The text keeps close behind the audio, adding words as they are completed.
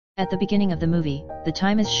At the beginning of the movie, the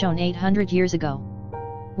time is shown 800 years ago,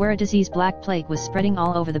 where a disease Black Plague was spreading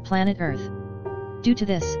all over the planet Earth. Due to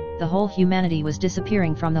this, the whole humanity was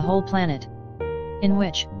disappearing from the whole planet, in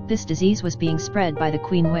which, this disease was being spread by the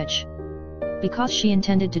Queen Witch, because she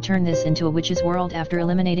intended to turn this into a witch's world after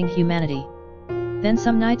eliminating humanity. Then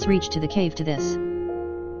some knights reached to the cave to this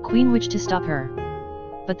Queen Witch to stop her.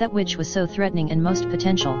 But that witch was so threatening and most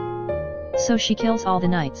potential, so she kills all the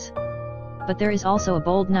knights. But there is also a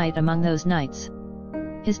bold knight among those knights.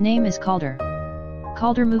 His name is Kaulder.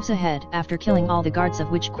 Kaulder moves ahead after killing all the guards of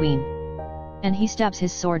Witch Queen, and he stabs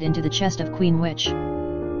his sword into the chest of Queen Witch.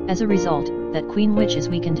 As a result, that Queen Witch is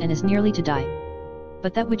weakened and is nearly to die.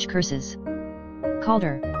 But that witch curses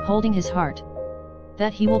Kaulder, holding his heart,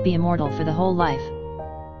 that he will be immortal for the whole life.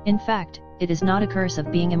 In fact, it is not a curse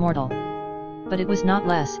of being immortal, but it was not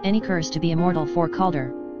less any curse to be immortal for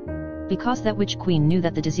Kaulder. Because that witch queen knew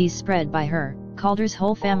that the disease spread by her, Kaulder's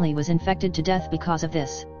whole family was infected to death because of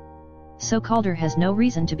this. So Kaulder has no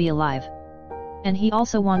reason to be alive, and he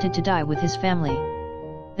also wanted to die with his family.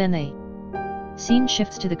 Then the scene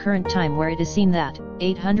shifts to the current time, where it is seen that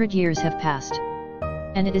 800 years have passed,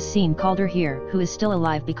 and it is seen Kaulder here, who is still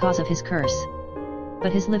alive because of his curse,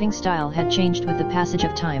 but his living style had changed with the passage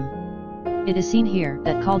of time. It is seen here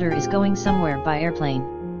that Kaulder is going somewhere by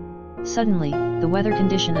airplane. Suddenly, the weather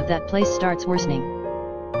condition of that place starts worsening.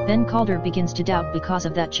 Then Kaulder begins to doubt because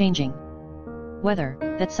of that changing weather,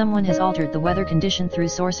 that someone has altered the weather condition through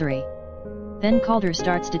sorcery. Then Kaulder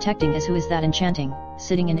starts detecting as who is that enchanting,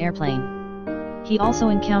 sitting in airplane. He also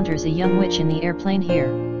encounters a young witch in the airplane here.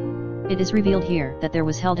 It is revealed here that there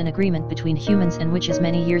was held an agreement between humans and witches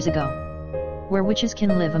many years ago, where witches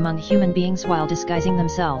can live among human beings while disguising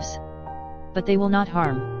themselves, but they will not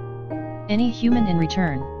harm any human in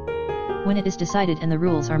return. When it is decided and the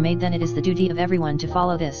rules are made, then it is the duty of everyone to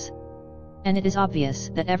follow this. And it is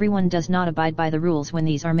obvious that everyone does not abide by the rules when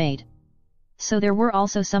these are made. So there were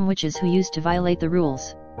also some witches who used to violate the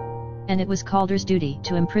rules, and it was Kaulder's duty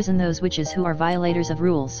to imprison those witches who are violators of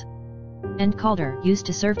rules. And Kaulder used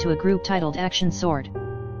to serve to a group titled Action Sword,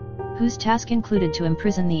 whose task included to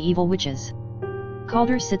imprison the evil witches.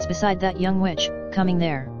 Kaulder sits beside that young witch, coming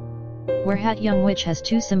there, where that young witch has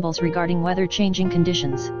two symbols regarding weather-changing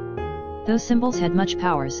conditions. Those symbols had much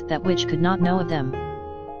powers that witch could not know of them.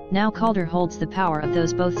 Now Kaulder holds the power of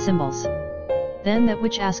those both symbols. Then that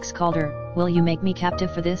witch asks Kaulder, "Will you make me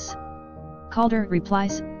captive for this?" Kaulder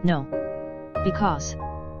replies, "No, because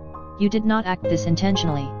you did not act this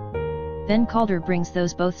intentionally." Then Kaulder brings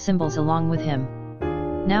those both symbols along with him.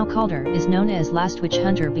 Now Kaulder is known as Last Witch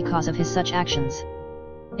Hunter because of his such actions.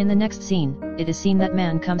 In the next scene, it is seen that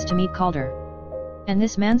man comes to meet Kaulder, and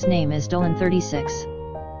this man's name is Dolan 36.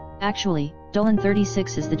 Actually, Dolan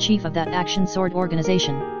 36 is the chief of that Action Sword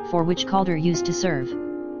organization, for which Kaulder used to serve.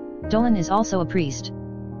 Dolan is also a priest.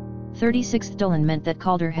 36th Dolan meant that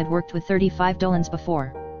Kaulder had worked with 35 Dolans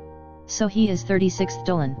before, so he is 36th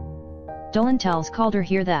Dolan. Dolan tells Kaulder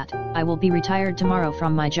here that, "I will be retired tomorrow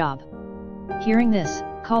from my job." Hearing this,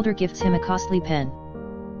 Kaulder gifts him a costly pen.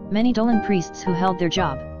 Many Dolan priests who held their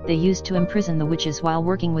job, they used to imprison the witches while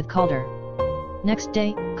working with Kaulder. Next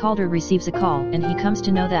day, Kaulder receives a call and he comes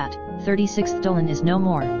to know that 36th Dolan is no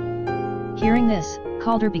more. Hearing this,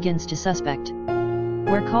 Kaulder begins to suspect,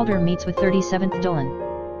 where Kaulder meets with 37th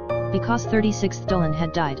Dolan, because 36th Dolan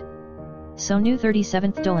had died. So new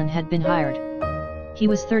 37th Dolan had been hired. He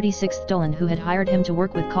was 36th Dolan who had hired him to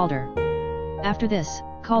work with Kaulder. After this,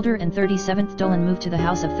 Kaulder and 37th Dolan move to the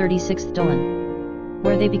house of 36th Dolan,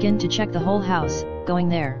 where they begin to check the whole house, going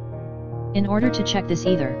there in order to check this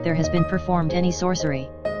either there has been performed any sorcery.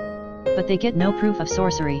 But they get no proof of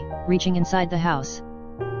sorcery, reaching inside the house.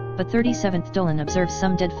 But 37th Dolan observes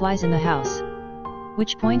some dead flies in the house,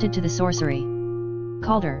 which pointed to the sorcery.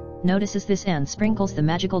 Kaulder notices this and sprinkles the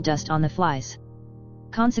magical dust on the flies.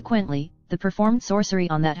 Consequently, the performed sorcery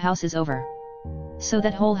on that house is over. So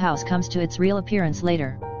that whole house comes to its real appearance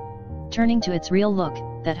later. Turning to its real look,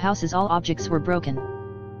 that house's all objects were broken.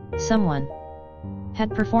 Someone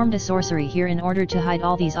had performed a sorcery here in order to hide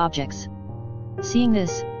all these objects. Seeing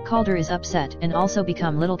this, Kaulder is upset and also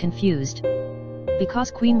become little confused, because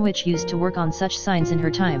Queen Witch used to work on such signs in her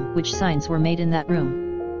time, which signs were made in that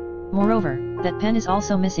room. Moreover, that pen is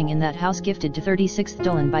also missing in that house gifted to 36th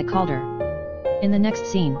Dolan by Kaulder. In the next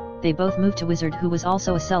scene, they both move to Wizard, who was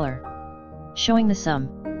also a seller, showing the some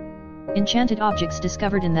enchanted objects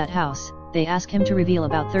discovered in that house. They ask him to reveal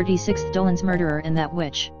about 36th Dolan's murderer and that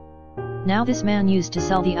witch. Now this man used to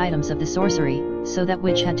sell the items of the sorcery, so that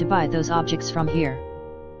witch had to buy those objects from here.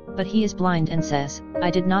 But he is blind and says,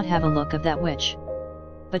 "I did not have a look of that witch,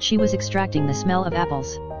 but she was extracting the smell of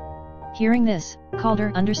apples." Hearing this,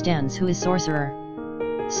 Kaulder understands who is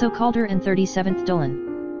sorcerer. So Kaulder and 37th Dolan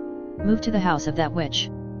move to the house of that witch.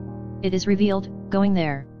 It is revealed, going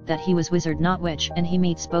there, that he was wizard not witch, and he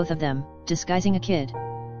meets both of them, disguising a kid.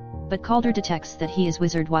 But Kaulder detects that he is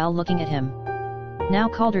wizard while looking at him. Now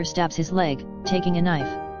Kaulder stabs his leg, taking a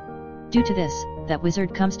knife. Due to this, that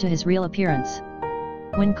wizard comes to his real appearance.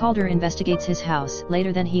 When Kaulder investigates his house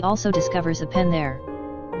later, then he also discovers a pen there,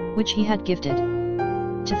 which he had gifted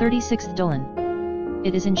to 36th Dolan.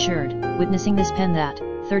 It is ensured, witnessing this pen, that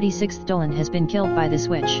 36th Dolan has been killed by this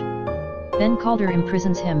witch. Then Kaulder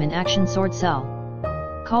imprisons him in action sword cell.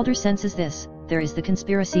 Kaulder senses this, there is the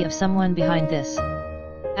conspiracy of someone behind this.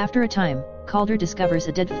 After a time, Kaulder discovers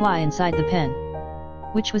a dead fly inside the pen,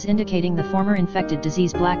 which was indicating the former infected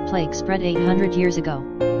disease Black Plague spread 800 years ago.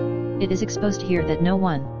 It is exposed here that no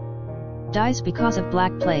one dies because of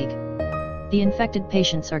Black Plague. The infected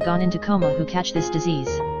patients are gone into coma who catch this disease.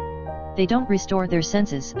 They don't restore their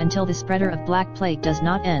senses until the spreader of Black Plague does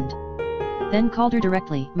not end. Then Kaulder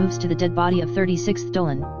directly moves to the dead body of 36th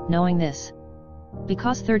Dolan, knowing this,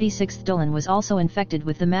 because 36th Dolan was also infected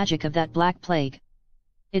with the magic of that Black Plague.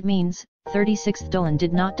 It means, 36th Dolan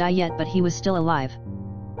did not die yet, but he was still alive.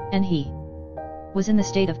 And he was in the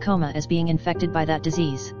state of coma as being infected by that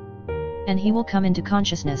disease. And he will come into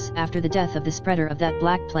consciousness after the death of the spreader of that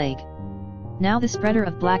Black Plague. Now the spreader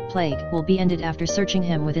of Black Plague will be ended after searching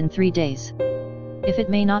him within 3 days. If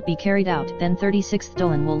it may not be carried out, then 36th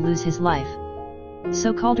Dolan will lose his life.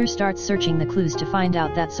 So Kaulder starts searching the clues to find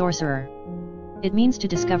out that sorcerer. It means to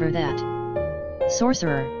discover that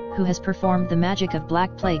sorcerer, who has performed the magic of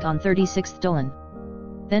Black Plague on 36th Dolan.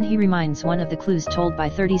 Then he reminds one of the clues told by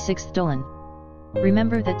 36th Dolan.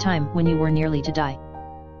 Remember that time when you were nearly to die.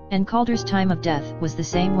 And Kaulder's time of death was the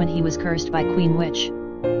same when he was cursed by Queen Witch.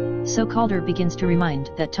 So Kaulder begins to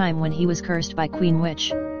remind that time when he was cursed by Queen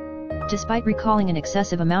Witch. Despite recalling an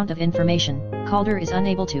excessive amount of information, Kaulder is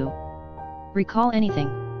unable to recall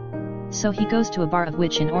anything. So he goes to a bar of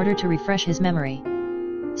witch in order to refresh his memory.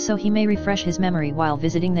 So he may refresh his memory while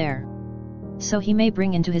visiting there. So he may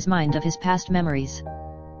bring into his mind of his past memories.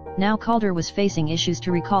 Now Kaulder was facing issues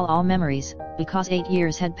to recall all memories, because 8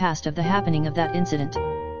 years had passed of the happening of that incident.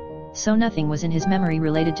 So nothing was in his memory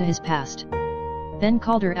related to his past. Then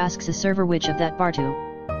Kaulder asks a server witch of that bar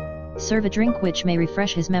to serve a drink which may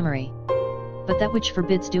refresh his memory. But that witch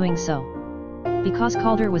forbids doing so, because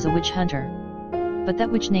Kaulder was a witch hunter. But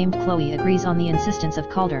that witch named Chloe agrees on the insistence of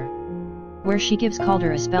Kaulder, where she gives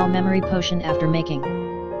Kaulder a spell memory potion after making.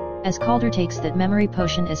 As Kaulder takes that memory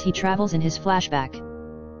potion as he travels in his flashback.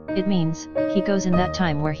 It means, he goes in that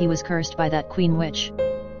time where he was cursed by that Queen Witch.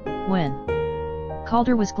 When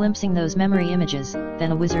Kaulder was glimpsing those memory images,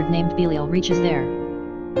 then a wizard named Belial reaches there.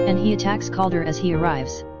 And he attacks Kaulder as he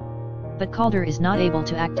arrives. But Kaulder is not able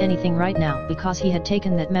to act anything right now because he had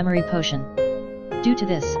taken that memory potion. Due to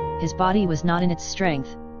this, his body was not in its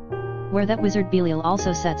strength. Where that wizard Belial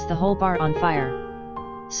also sets the whole bar on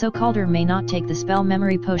fire. So Kaulder may not take the spell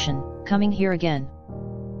memory potion, coming here again.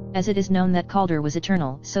 As it is known that Kaulder was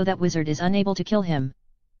eternal, so that wizard is unable to kill him.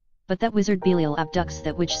 But that wizard Belial abducts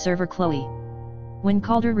that witch server Chloe. When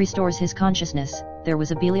Kaulder restores his consciousness, there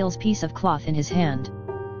was a Belial's piece of cloth in his hand,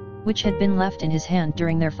 which had been left in his hand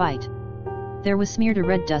during their fight. There was smeared a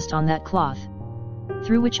red dust on that cloth,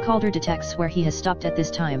 through which Kaulder detects where he has stopped at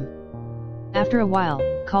this time. After a while,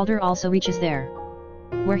 Kaulder also reaches there,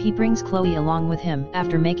 where he brings Chloe along with him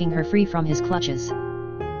after making her free from his clutches.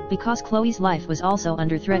 Because Chloe's life was also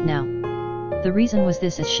under threat now. The reason was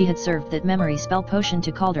this, as she had served that memory spell potion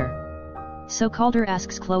to Kaulder. So Kaulder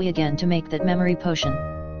asks Chloe again to make that memory potion.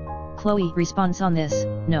 Chloe responds on this,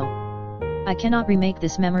 no. I cannot remake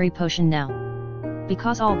this memory potion now.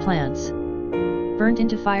 Because all plants burnt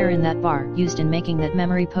into fire in that bar used in making that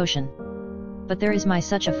memory potion. But there is my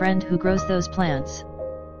such a friend who grows those plants.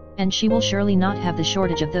 And she will surely not have the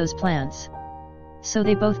shortage of those plants. So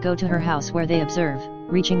they both go to her house where they observe,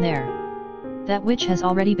 reaching there. That witch has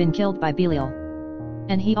already been killed by Belial.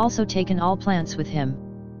 And he also taken all plants with him.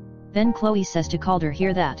 Then Chloe says to Kaulder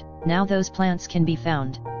here that, now those plants can be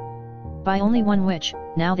found by only one witch.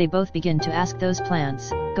 Now they both begin to ask those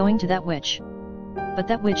plants, going to that witch. But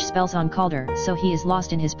that witch spells on Kaulder, so he is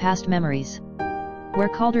lost in his past memories, where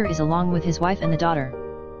Kaulder is along with his wife and the daughter.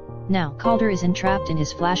 Now Kaulder is entrapped in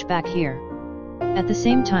his flashback here. At the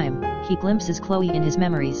same time, he glimpses Chloe in his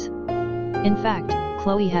memories. In fact,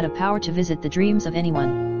 Chloe had a power to visit the dreams of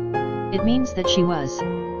anyone. It means that she was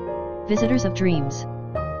visitors of dreams.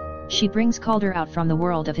 She brings Kaulder out from the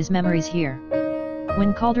world of his memories here.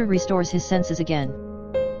 When Kaulder restores his senses again,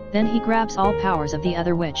 then he grabs all powers of the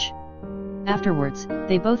other witch. Afterwards,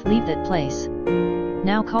 they both leave that place.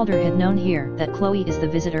 Now Kaulder had known here that Chloe is the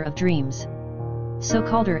visitor of dreams. So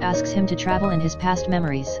Kaulder asks him to travel in his past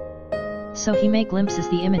memories. So he may glimpses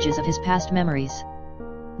the images of his past memories.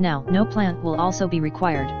 Now, no plant will also be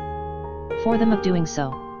required for them of doing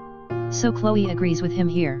so. So Chloe agrees with him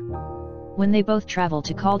here. When they both travel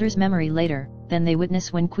to Kaulder's memory later, then they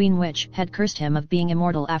witness when Queen Witch had cursed him of being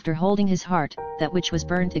immortal after holding his heart, that witch was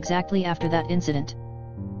burnt exactly after that incident.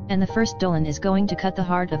 And the first Dolan is going to cut the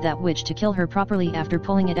heart of that witch to kill her properly after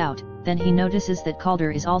pulling it out, then he notices that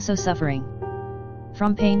Kaulder is also suffering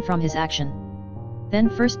from pain from his action. Then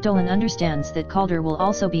first Dolan understands that Kaulder will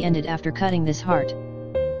also be ended after cutting this heart.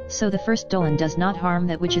 So the first Dolan does not harm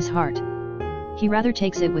that witch's heart. He rather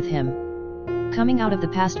takes it with him. Coming out of the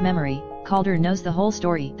past memory, Kaulder knows the whole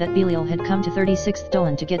story that Belial had come to 36th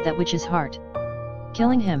Dolan to get that witch's heart.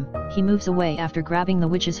 Killing him, he moves away after grabbing the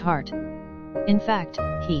witch's heart. In fact,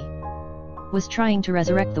 he was trying to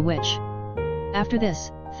resurrect the witch. After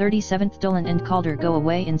this, 37th Dolan and Kaulder go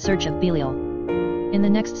away in search of Belial. In the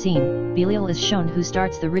next scene, Belial is shown who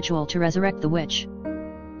starts the ritual to resurrect the witch,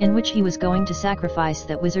 in which he was going to sacrifice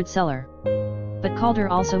that wizard cellar. But Kaulder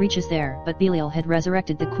also reaches there, but Belial had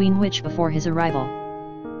resurrected the Queen Witch before his arrival.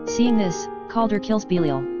 Seeing this, Kaulder kills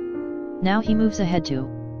Belial. Now he moves ahead to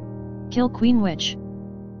kill Queen Witch.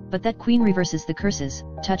 But that queen reverses the curses,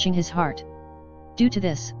 touching his heart. Due to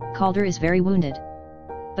this, Kaulder is very wounded.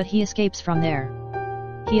 But he escapes from there.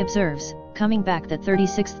 He observes, coming back, that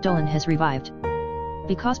 36th Dolan has revived.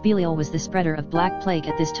 Because Belial was the spreader of Black Plague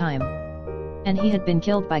at this time, and he had been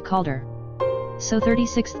killed by Kaulder. So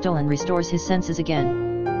 36th Dolan restores his senses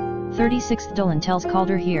again. 36th Dolan tells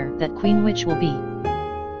Kaulder here that Queen Witch will be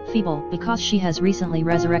feeble because she has recently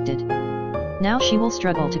resurrected. Now she will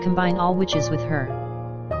struggle to combine all witches with her.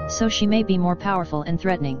 So she may be more powerful and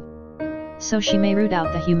threatening. So she may root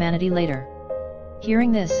out the humanity later.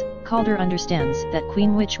 Hearing this, Kaulder understands that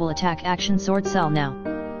Queen Witch will attack Action Sword Cell now,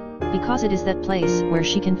 because it is that place where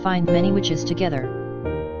she can find many witches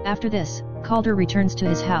together. After this, Kaulder returns to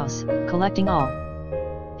his house, collecting all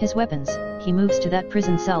his weapons. He moves to that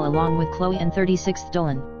prison cell along with Chloe and 36th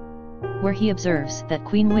Dolan, where he observes that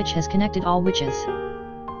Queen Witch has connected all witches,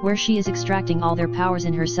 where she is extracting all their powers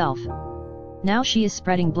in herself. Now she is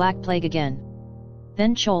spreading Black Plague again.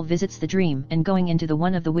 Then Chol visits the dream, and going into the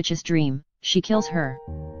one of the witch's dream, she kills her.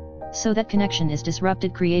 So that connection is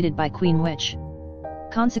disrupted created by Queen Witch.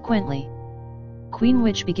 Consequently, Queen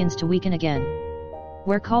Witch begins to weaken again,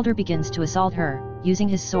 where Kaulder begins to assault her, using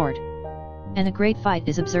his sword. And a great fight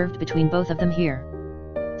is observed between both of them here.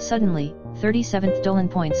 Suddenly, 37th Dolan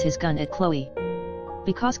points his gun at Chloe.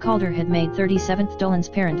 Because Kaulder had made 37th Dolan's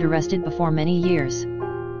parent arrested before many years.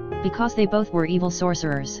 Because they both were evil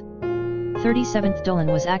sorcerers. 37th Dolan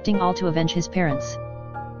was acting all to avenge his parents.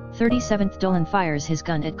 37th Dolan fires his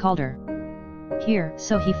gun at Kaulder. Here,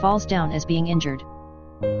 so he falls down as being injured.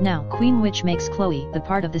 Now Queen Witch makes Chloe the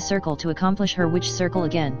part of the circle to accomplish her witch circle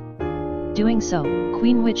again. Doing so,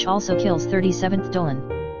 Queen Witch also kills 37th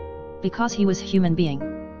Dolan. Because he was a human being.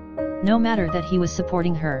 No matter that he was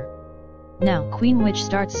supporting her. Now Queen Witch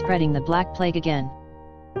starts spreading the Black Plague again,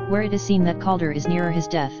 where it is seen that Kaulder is nearer his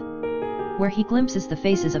death, where he glimpses the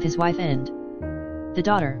faces of his wife and the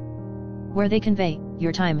daughter, where they convey,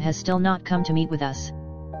 "Your time has still not come to meet with us,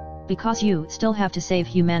 because you still have to save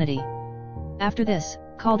humanity." After this,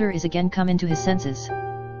 Kaulder is again come into his senses,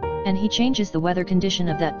 and he changes the weather condition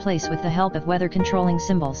of that place with the help of weather controlling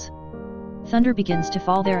symbols. Thunder begins to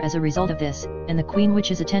fall there as a result of this, and the Queen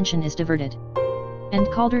Witch's attention is diverted. And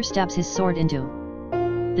Kaulder stabs his sword into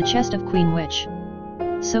the chest of Queen Witch.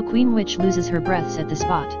 So Queen Witch loses her breaths at the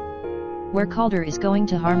spot, where Kaulder is going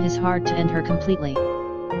to harm his heart to end her completely.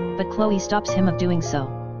 But Chloe stops him of doing so.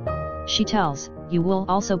 She tells, "You will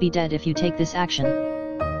also be dead if you take this action.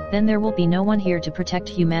 Then there will be no one here to protect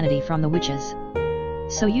humanity from the witches.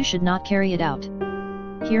 So you should not carry it out."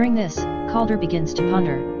 Hearing this, Kaulder begins to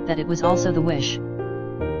ponder that it was also the wish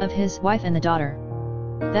of his wife and the daughter,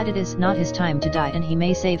 that it is not his time to die and he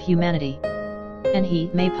may save humanity. And he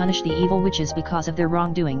may punish the evil witches because of their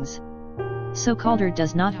wrongdoings. So Kaulder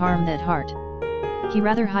does not harm that heart. He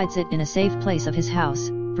rather hides it in a safe place of his house,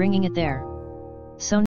 bringing it there. So